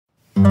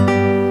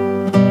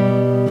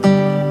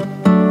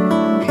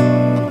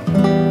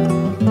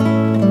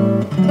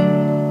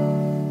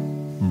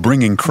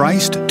bringing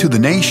Christ to the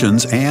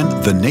nations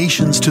and the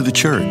nations to the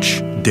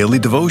church. Daily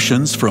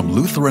devotions from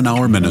Lutheran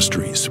Hour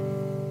Ministries.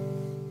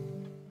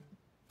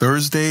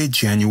 Thursday,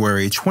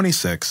 January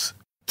 26,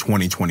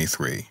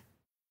 2023.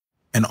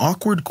 An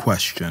awkward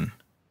question.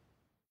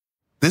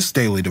 This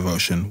daily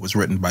devotion was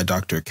written by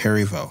Dr.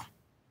 Carrie Vo.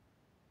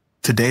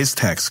 Today's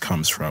text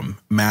comes from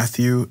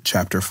Matthew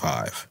chapter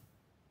 5.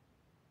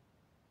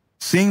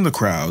 Seeing the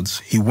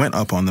crowds, he went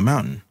up on the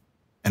mountain,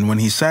 and when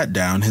he sat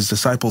down, his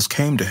disciples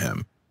came to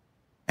him,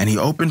 and he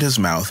opened his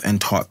mouth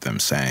and taught them,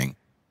 saying,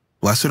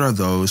 Blessed are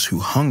those who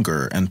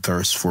hunger and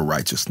thirst for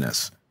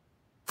righteousness,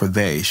 for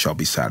they shall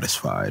be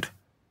satisfied.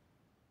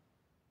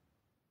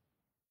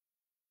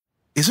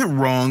 Is it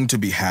wrong to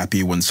be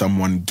happy when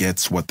someone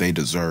gets what they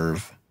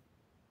deserve?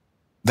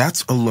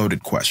 That's a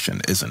loaded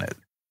question, isn't it?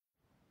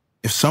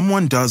 If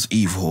someone does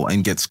evil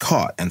and gets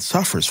caught and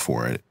suffers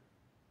for it,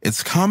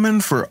 it's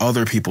common for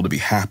other people to be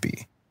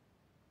happy.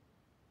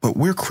 But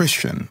we're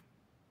Christian.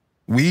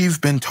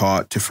 We've been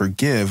taught to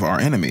forgive our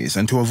enemies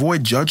and to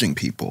avoid judging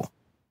people,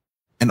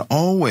 and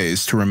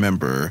always to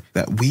remember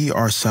that we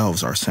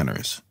ourselves are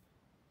sinners.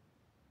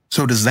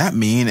 So does that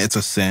mean it's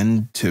a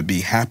sin to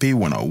be happy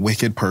when a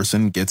wicked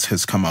person gets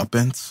his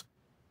comeuppance?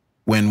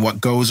 When what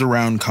goes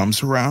around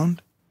comes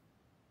around?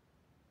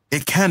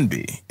 It can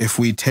be if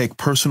we take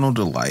personal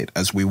delight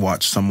as we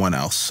watch someone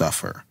else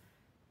suffer.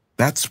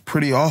 That's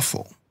pretty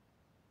awful,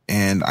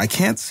 and I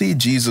can't see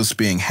Jesus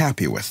being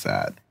happy with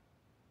that.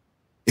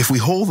 If we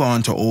hold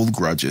on to old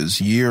grudges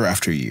year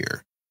after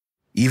year,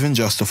 even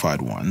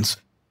justified ones,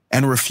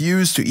 and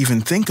refuse to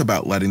even think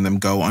about letting them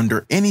go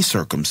under any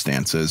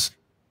circumstances,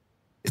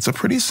 it's a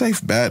pretty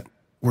safe bet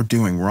we're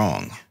doing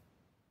wrong.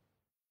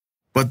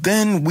 But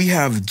then we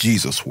have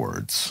Jesus'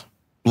 words.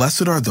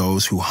 Blessed are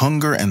those who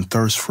hunger and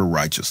thirst for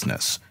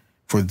righteousness,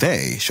 for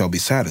they shall be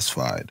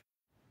satisfied.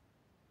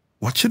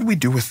 What should we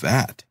do with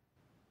that?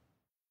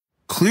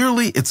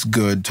 Clearly, it's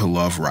good to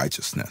love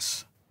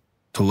righteousness,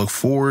 to look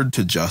forward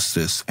to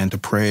justice, and to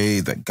pray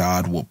that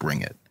God will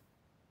bring it.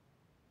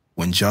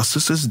 When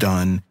justice is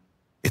done,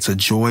 it's a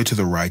joy to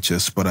the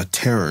righteous, but a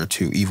terror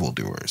to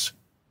evildoers.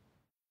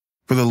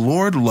 For the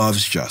Lord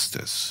loves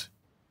justice.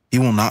 He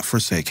will not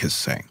forsake his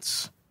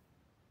saints.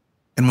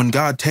 And when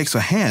God takes a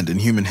hand in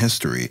human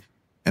history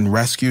and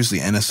rescues the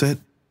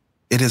innocent,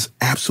 it is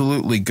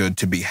absolutely good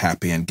to be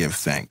happy and give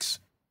thanks.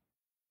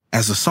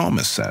 As the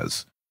psalmist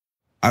says,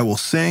 I will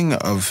sing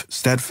of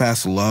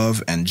steadfast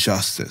love and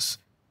justice.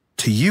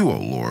 To you, O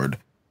Lord,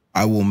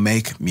 I will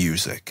make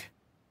music.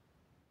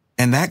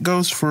 And that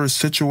goes for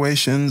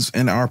situations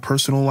in our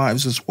personal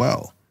lives as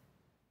well.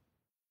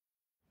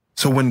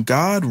 So when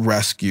God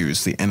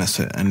rescues the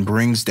innocent and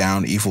brings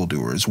down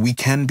evildoers, we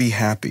can be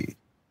happy.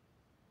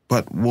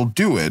 But we'll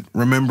do it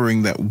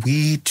remembering that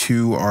we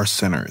too are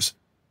sinners,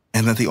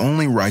 and that the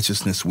only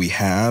righteousness we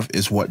have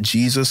is what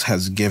Jesus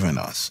has given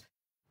us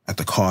at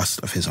the cost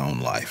of his own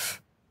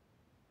life.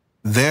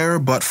 There,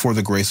 but for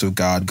the grace of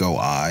God go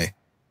I,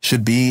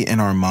 should be in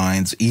our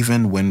minds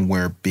even when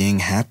we're being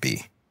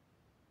happy.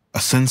 A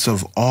sense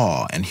of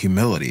awe and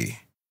humility,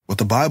 what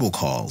the Bible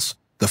calls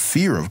the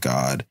fear of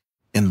God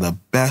in the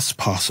best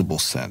possible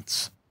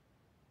sense.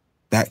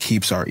 That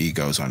keeps our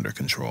egos under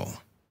control.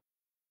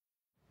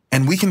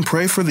 And we can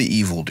pray for the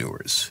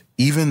evildoers,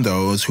 even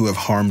those who have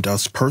harmed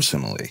us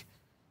personally,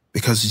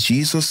 because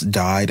Jesus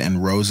died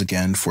and rose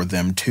again for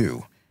them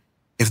too.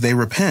 If they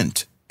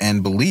repent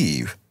and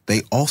believe,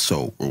 they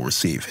also will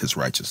receive his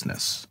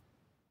righteousness.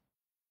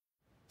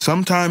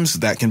 Sometimes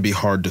that can be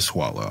hard to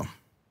swallow,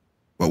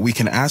 but we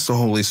can ask the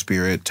Holy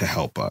Spirit to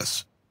help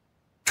us,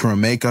 to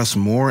make us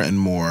more and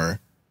more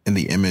in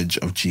the image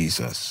of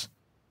Jesus,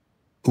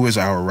 who is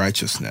our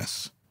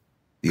righteousness,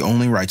 the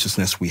only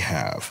righteousness we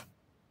have,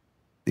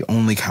 the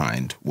only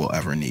kind we'll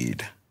ever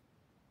need.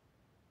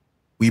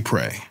 We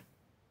pray,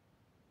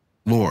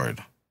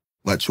 Lord,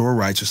 let your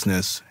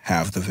righteousness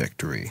have the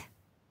victory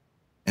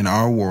in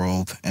our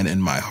world and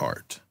in my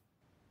heart.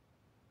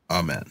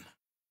 Amen.